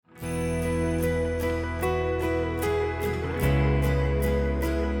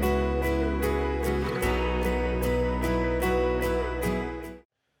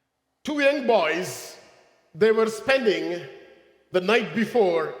young boys, they were spending the night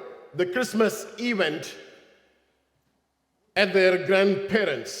before the Christmas event at their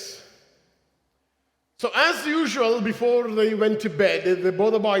grandparents'. So as usual, before they went to bed,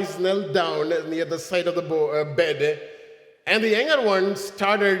 both the boys knelt down near the side of the bed, and the younger one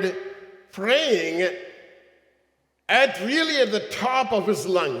started praying at the top of his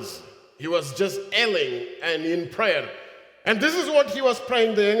lungs. He was just yelling and in prayer. And this is what he was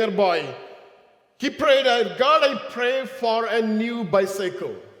praying, the younger boy. He prayed, God, I pray for a new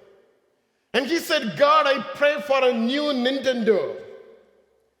bicycle. And he said, God, I pray for a new Nintendo.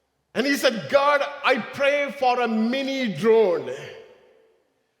 And he said, God, I pray for a mini drone.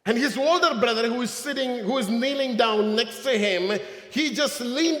 And his older brother, who is kneeling down next to him, he just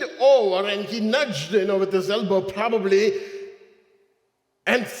leaned over and he nudged, with his elbow probably,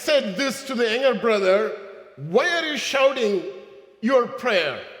 and said this to the younger brother, why are you shouting your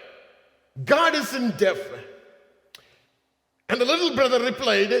prayer? God isn't deaf. And the little brother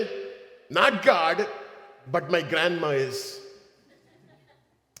replied, not God, but my grandma is.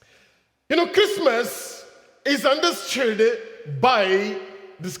 Christmas is understood by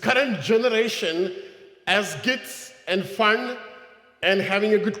this current generation as gifts and fun and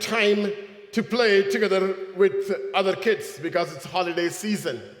having a good time to play together with other kids because it's holiday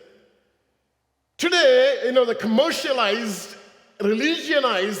season. Today, the commercialized,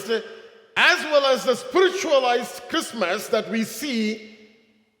 religionized, as well as the spiritualized Christmas that we see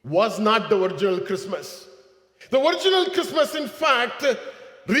was not the original Christmas. The original Christmas, in fact,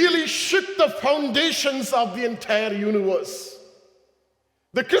 really shook the foundations of the entire universe.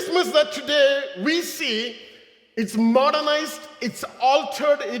 The Christmas that today we see, it's modernized, it's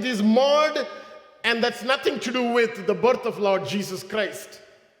altered, it is marred, and that's nothing to do with the birth of Lord Jesus Christ.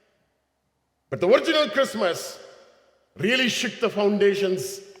 But the original Christmas really shook the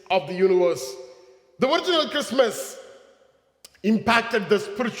foundations of the universe. The original Christmas impacted the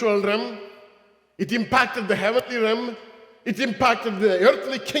spiritual realm, it impacted the heavenly realm, it impacted the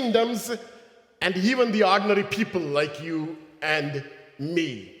earthly kingdoms, and even the ordinary people like you and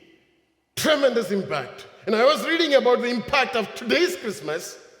me. Tremendous impact. And I was reading about the impact of today's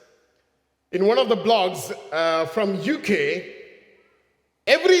Christmas in one of the blogs from UK.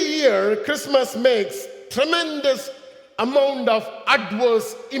 Every year, Christmas makes tremendous amount of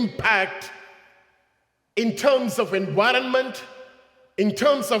adverse impact in terms of environment, in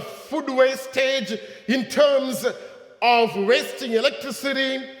terms of food wastage, in terms of wasting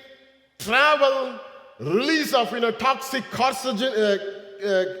electricity, travel, release of toxic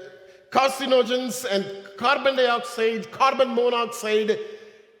carcinogens and carbon dioxide, carbon monoxide,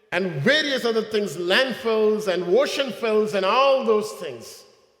 and various other things, landfills and ocean fills and all those things.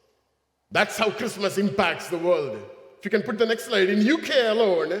 That's how Christmas impacts the world. If you can put the next slide. In UK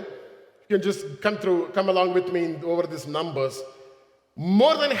alone, you can just come along with me over these numbers.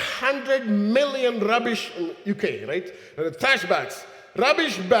 More than 100 million rubbish in UK, right? Trash bags.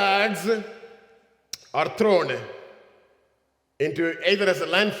 Rubbish bags are thrown into either as a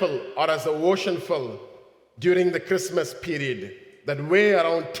landfill or as an ocean fill during the Christmas period that weigh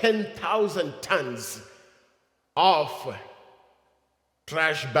around 10,000 tons of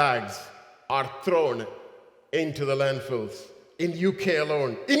trash bags are thrown into the landfills in UK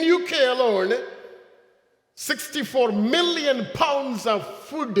alone. In UK alone, 64 million pounds of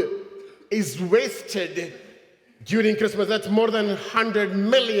food is wasted during Christmas. That's more than 100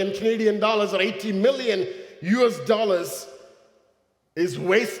 million Canadian dollars or 80 million US dollars is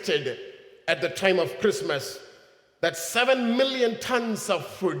wasted at the time of Christmas. That's 7 million tons of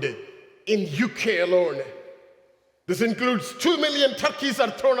food in UK alone. This includes 2 million turkeys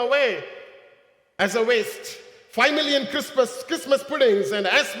are thrown away as a waste, 5 million Christmas puddings, and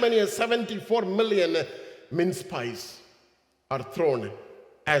as many as 74 million mince pies are thrown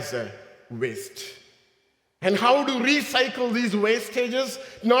as a waste. And how to recycle these wastages?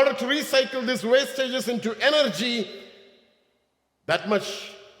 In order to recycle these wastages into energy, that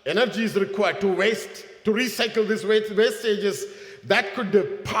much energy is required to recycle these wastages that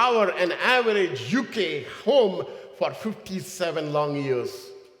could power an average UK home for 57 long years.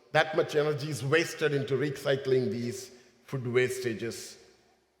 That much energy is wasted into recycling these food wastages.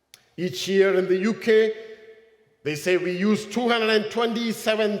 Each year in the UK, they say we use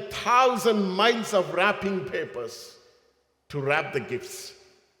 227,000 miles of wrapping papers to wrap the gifts.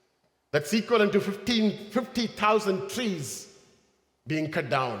 That's equivalent to 50,000 trees being cut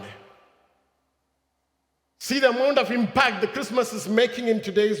down. See the amount of impact the Christmas is making in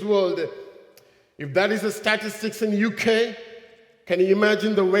today's world. If that is the statistics in UK, can you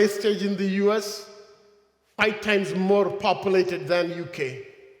imagine the wastage in the US? 5 times more populated than UK.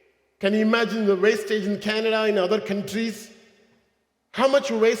 Can you imagine the wastage in Canada, in other countries? How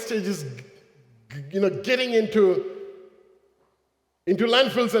much wastage is getting into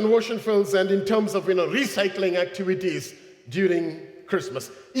landfills and ocean fills, and in terms of recycling activities during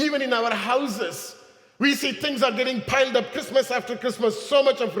Christmas. Even in our houses, we see things are getting piled up Christmas after Christmas. So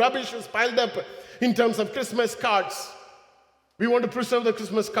much of rubbish is piled up in terms of Christmas cards. We want to preserve the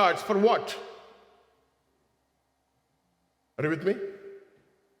Christmas cards. For what? Are you with me?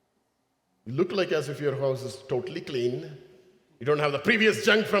 You look like as if your house is totally clean. You don't have the previous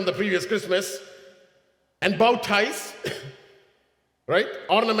junk from the previous Christmas. And bow ties, right?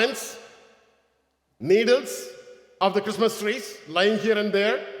 Ornaments, needles of the Christmas trees lying here and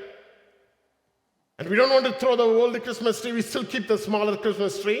there. And we don't want to throw the old Christmas tree. We still keep the smaller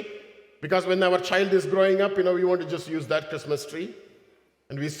Christmas tree, because when our child is growing up, we want to just use that Christmas tree.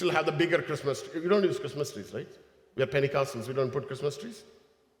 And we still have the bigger Christmas tree. We don't use Christmas trees, right? We are Pentecostals. We don't put Christmas trees.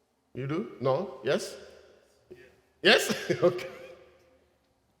 You do? No? Yes? Yes? Okay.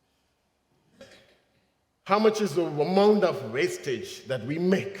 How much is the amount of wastage that we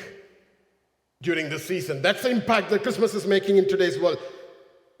make during the season? That's the impact that Christmas is making in today's world.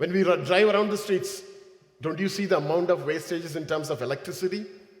 When we drive around the streets, don't you see the amount of wastages in terms of electricity?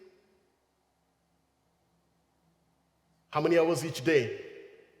 How many hours each day?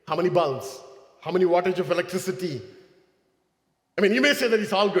 How many bulbs? How many wattage of electricity? I mean, you may say that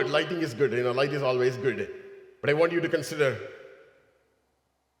it's all good. Lighting is good. Light is always good. But I want you to consider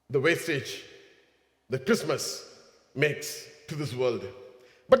the wastage that Christmas makes to this world.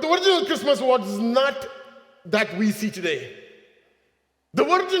 But the original Christmas was not that we see today. The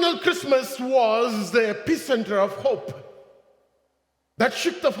original Christmas was the epicenter of hope that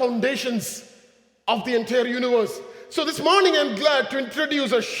shook the foundations of the entire universe. So this morning I'm glad to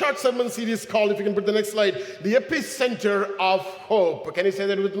introduce a short sermon series called, if you can put the next slide, The Epicenter of Hope. Can you say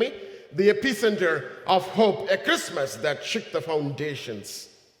that with me? The Epicenter of Hope, a Christmas that shook the foundations.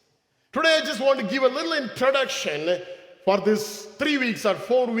 Today I just want to give a little introduction for this 3 weeks or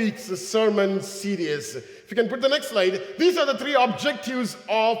 4 weeks sermon series. If you can put the next slide, these are the 3 objectives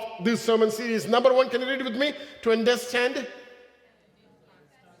of this sermon series. Number 1, can you read it with me? To understand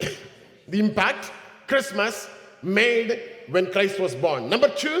the impact Christmas made when Christ was born. Number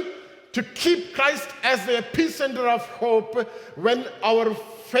 2, to keep Christ as the epicenter of hope when our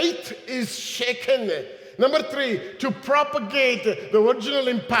faith is shaken. Number 3, to propagate the original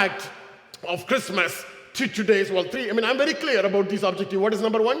impact of Christmas to today's world. I'm very clear about this objective. What is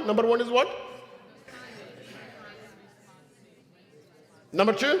number 1? Number 1 is what?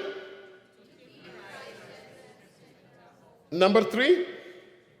 Number 2? Number 3?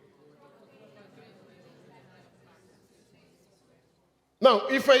 Now,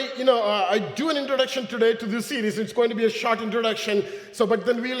 if I do an introduction today to this series, it's going to be a short introduction. But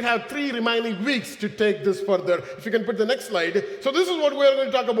then we'll have 3 remaining weeks to take this further. If you can put the next slide. So this is what we're going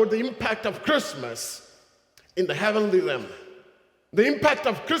to talk about, the impact of Christmas in the heavenly realm. The impact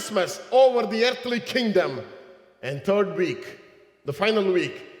of Christmas over the earthly kingdom. And 3rd week, the final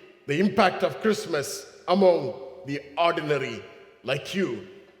week, the impact of Christmas among the ordinary like you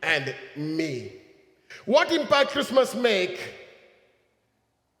and me. What impact Christmas make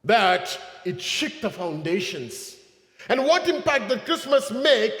that it shook the foundations? And what impact did Christmas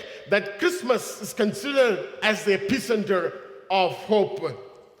make that Christmas is considered as the epicenter of hope?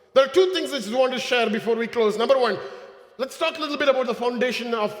 There are 2 things I just want to share before we close. Number 1, let's talk a little bit about the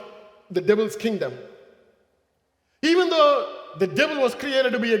foundation of the devil's kingdom. Even though the devil was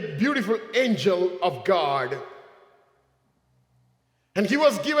created to be a beautiful angel of God, and he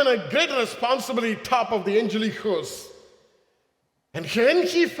was given a great responsibility top of the angelic host, and when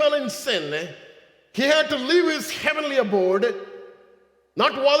he fell in sin, he had to leave his heavenly abode,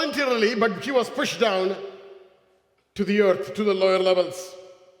 not voluntarily, but he was pushed down to the earth, to the lower levels.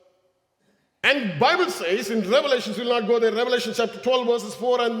 And Bible says in Revelation, we'll not go there, Revelation chapter 12, verses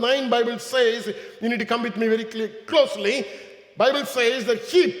 4 and 9, Bible says, you need to come with me very closely. Bible says that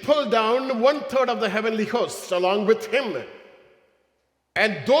he pulled down 1/3 of the heavenly hosts along with him.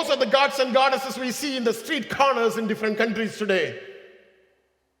 And those are the gods and goddesses we see in the street corners in different countries today.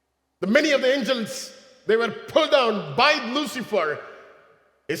 Many of the angels, they were pulled down by Lucifer,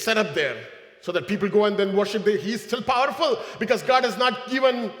 is set up there so that people go and then worship. He is still powerful because God has not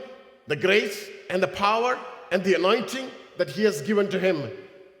given the grace and the power and the anointing that he has given to him.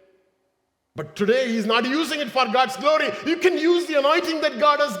 But today he's not using it for God's glory. You can use the anointing that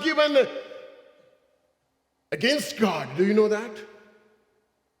God has given against God. Do you know that?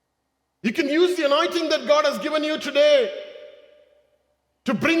 You can use the anointing that God has given you today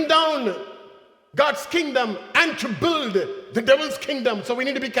to bring down God's kingdom and to build the devil's kingdom. So we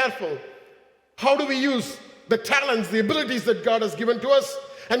need to be careful. How do we use the talents, the abilities that God has given to us?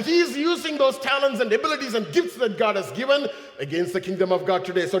 And he is using those talents and abilities and gifts that God has given against the kingdom of God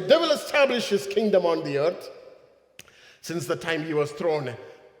today. So devil established his kingdom on the earth since the time he was thrown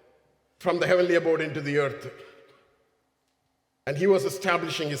from the heavenly abode into the earth. And he was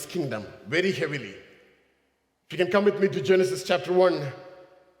establishing his kingdom very heavily. If you can come with me to Genesis chapter 1,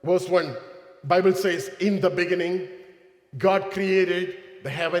 verse 1. Bible says, in the beginning, God created the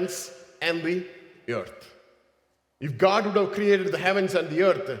heavens and the earth. If God would have created the heavens and the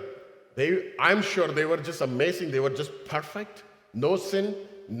earth, I'm sure they were just amazing. They were just perfect. No sin,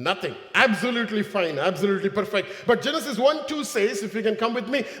 nothing. Absolutely fine, absolutely perfect. But Genesis 1:2 says, if you can come with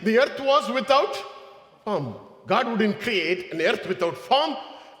me, the earth was without form. God wouldn't create an earth without form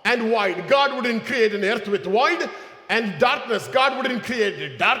and void. God wouldn't create an earth with void and darkness. God wouldn't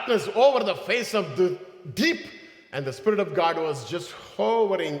create darkness over the face of the deep. And the Spirit of God was just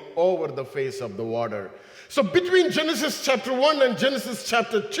hovering over the face of the water. So between Genesis chapter 1 and Genesis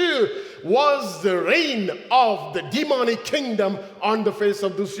chapter 2 was the reign of the demonic kingdom on the face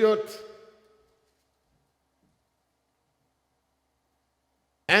of this earth.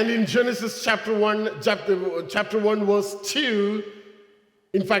 And in Genesis chapter 1 verse 2,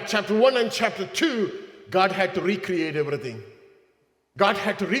 in fact chapter 1 and chapter 2, God had to recreate everything. God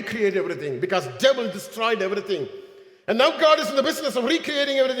had to recreate everything because devil destroyed everything. And now God is in the business of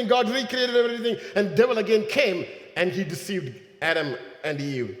recreating everything. God recreated everything. And devil again came and he deceived Adam and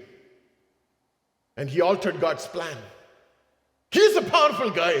Eve. And he altered God's plan. He's a powerful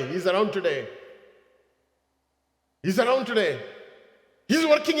guy. He's around today. He's around today. He's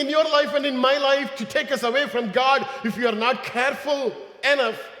working in your life and in my life to take us away from God if we are not careful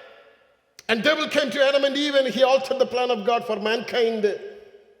enough. And devil came to Adam and Eve and he altered the plan of God for mankind.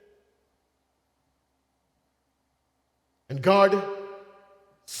 And God,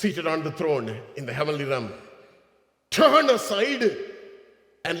 seated on the throne in the heavenly realm, turned aside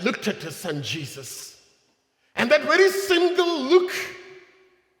and looked at his son Jesus. And that very single look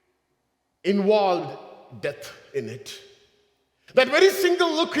involved death in it. That very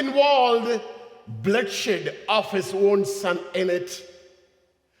single look involved bloodshed of his own son in it.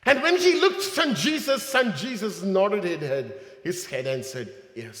 And when he looked son Jesus nodded his head and said,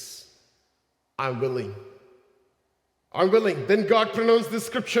 yes, I'm willing. I'm willing. Then God pronounced the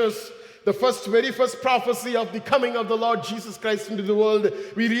scriptures, the very first prophecy of the coming of the Lord Jesus Christ into the world.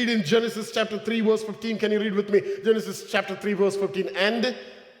 We read in Genesis chapter 3 verse 15. Can you read with me? Genesis chapter 3 verse 15. And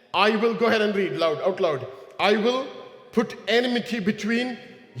I will, go ahead and read out loud. I will put enmity between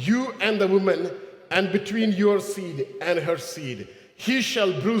you and the woman, and between your seed and her seed. He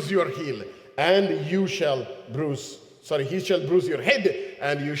shall bruise your heel, and you shall bruise, he shall bruise your head,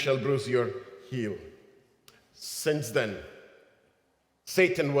 and you shall bruise your heel. Since then,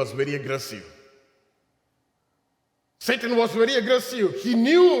 Satan was very aggressive. Satan was very aggressive.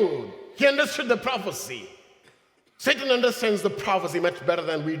 He understood the prophecy. Satan understands the prophecy much better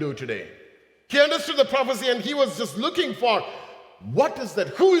than we do today. He understood the prophecy and he was just looking for, what is that?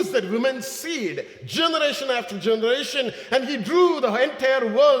 Who is that woman's seed? Generation after generation. And he drew the entire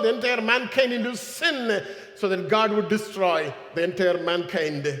world, entire mankind into sin so that God would destroy the entire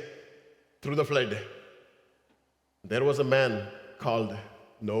mankind through the flood. There was a man called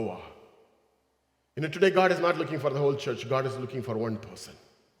Noah. Today God is not looking for the whole church. God is looking for one person.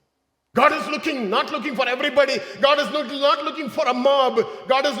 God is not looking for everybody. God is not looking for a mob.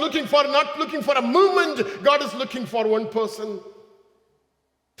 God is not looking for a movement. God is looking for one person.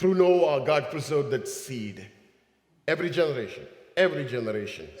 Through Noah, God preserved that seed. Every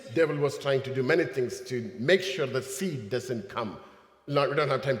generation, devil was trying to do many things to make sure the seed doesn't come. We don't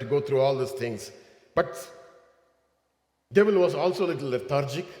have time to go through all these things. But devil was also a little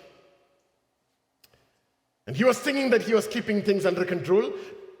lethargic. And he was thinking that he was keeping things under control.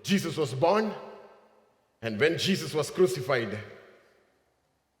 Jesus was born. And when Jesus was crucified,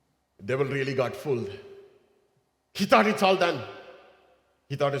 the devil really got fooled. He thought it's all done.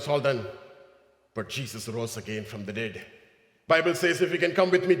 But Jesus rose again from the dead. Bible says, if you can come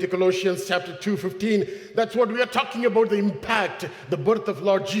with me to Colossians chapter 2:15, that's what we are talking about, the impact the birth of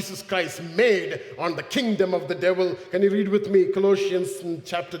Lord Jesus Christ made on the kingdom of the devil. Can you read with me Colossians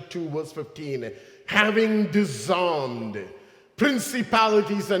chapter 2 verse 15? Having disarmed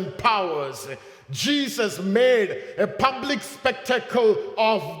principalities and powers, Jesus made a public spectacle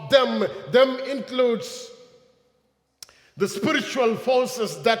of them. Them includes the spiritual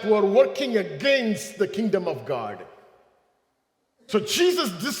forces that were working against the kingdom of God. So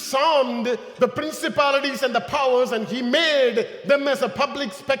Jesus disarmed the principalities and the powers, and he made them as a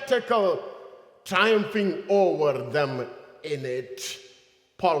public spectacle triumphing over them in it.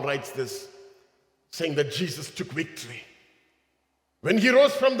 Paul writes this, saying that Jesus took victory. When he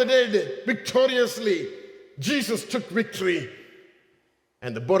rose from the dead victoriously, Jesus took victory.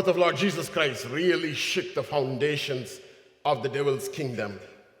 And the birth of Lord Jesus Christ really shook the foundations of the devil's kingdom.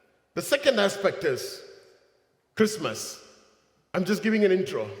 The second aspect is Christmas. I'm just giving an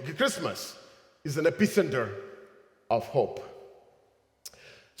intro. Christmas is an epicenter of hope.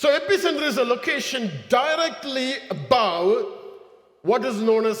 So epicenter is a location directly above what is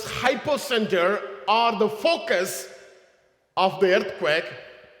known as hypocenter, or the focus of the earthquake,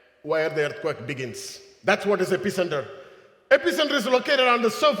 where the earthquake begins. That's what is epicenter. Epicenter is located on the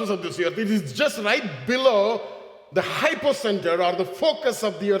surface of this earth. It is just right below the hypocenter, or the focus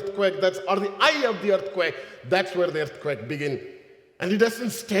of the earthquake, or the eye of the earthquake. That's where the earthquake begins. And it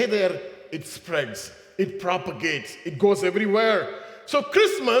doesn't stay there. It spreads. It propagates. It goes everywhere. So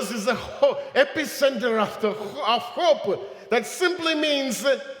Christmas is the epicenter of hope. That simply means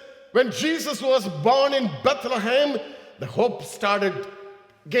that when Jesus was born in Bethlehem, the hope started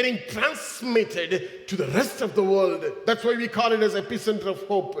getting transmitted to the rest of the world. That's why we call it as epicenter of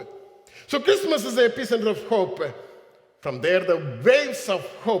hope. So Christmas is the epicenter of hope. From there, the waves of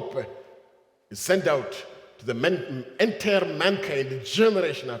hope is sent out to the entire mankind,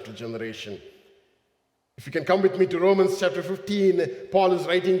 generation after generation. If you can come with me to Romans chapter 15, Paul is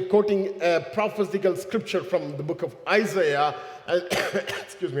writing, quoting a prophetical scripture from the book of Isaiah.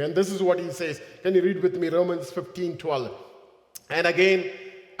 Excuse me, and this is what he says. Can you read with me Romans 15:12? And again,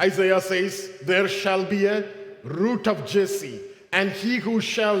 Isaiah says, there shall be a root of Jesse, and he who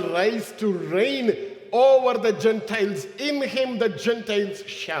shall rise to reign over the Gentiles, in him the Gentiles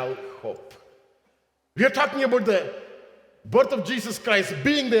shall hope. We are talking about the birth of Jesus Christ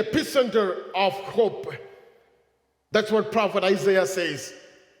being the epicenter of hope. That's what prophet Isaiah says.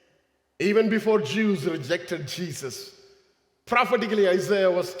 Even before Jews rejected Jesus, prophetically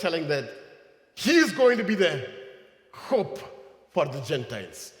Isaiah was telling that he is going to be the hope for the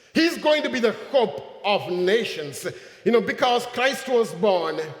Gentiles. He's going to be the hope of nations. Because Christ was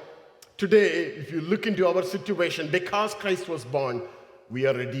born, today, if you look into our situation, because Christ was born, we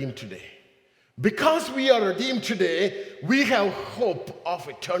are redeemed today. Because we are redeemed today, we have hope of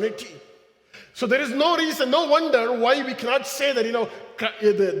eternity. So there is no reason, no wonder why we cannot say that,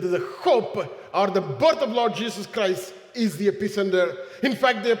 the hope or the birth of Lord Jesus Christ is the epicenter. In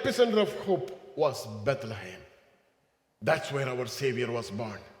fact, the epicenter of hope was Bethlehem. That's where our Savior was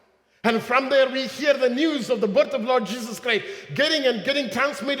born. And from there we hear the news of the birth of Lord Jesus Christ getting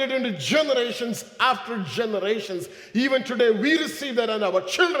transmitted into generations after generations. Even today we receive that, and our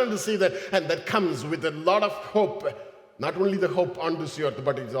children receive that, and that comes with a lot of hope. Not only the hope on this earth,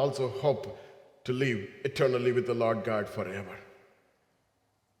 but it's also hope to live eternally with the Lord God forever.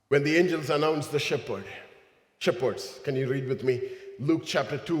 When the angels announced the shepherds, can you read with me Luke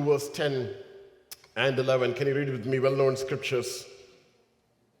chapter 2 verse 10 and 11? Can you read with me well-known scriptures?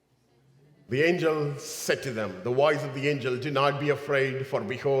 The angel said to them, the voice of the angel, do not be afraid, for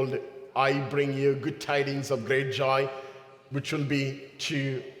behold, I bring you good tidings of great joy, which will be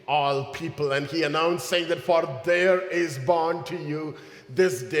to all people. And he announced, saying that, for there is born to you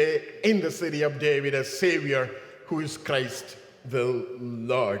this day in the city of David a Savior, who is Christ the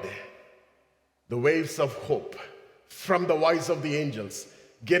Lord. The waves of hope from the voice of the angels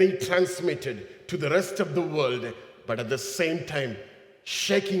getting transmitted to the rest of the world, but at the same time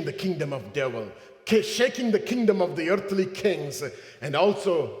shaking the kingdom of devil, shaking the kingdom of the earthly kings, and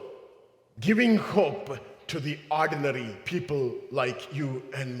also giving hope to the ordinary people like you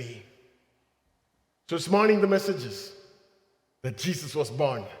and me. So this morning the message is that Jesus was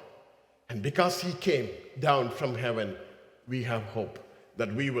born, and because he came down from heaven, we have hope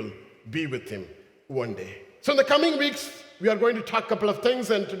that we will be with him one day. So in the coming weeks, we are going to talk a couple of things,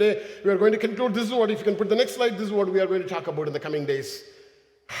 and today we are going to conclude. This is what, if you can put the next slide, this is what we are going to talk about in the coming days.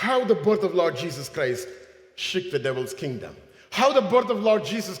 How the birth of Lord Jesus Christ shook the devil's kingdom. How the birth of Lord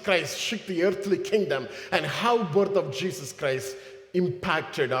Jesus Christ shook the earthly kingdom, and how birth of Jesus Christ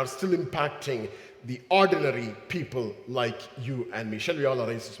impacted or still impacting the ordinary people like you and me. Shall we all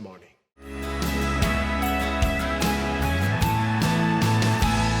arise this morning?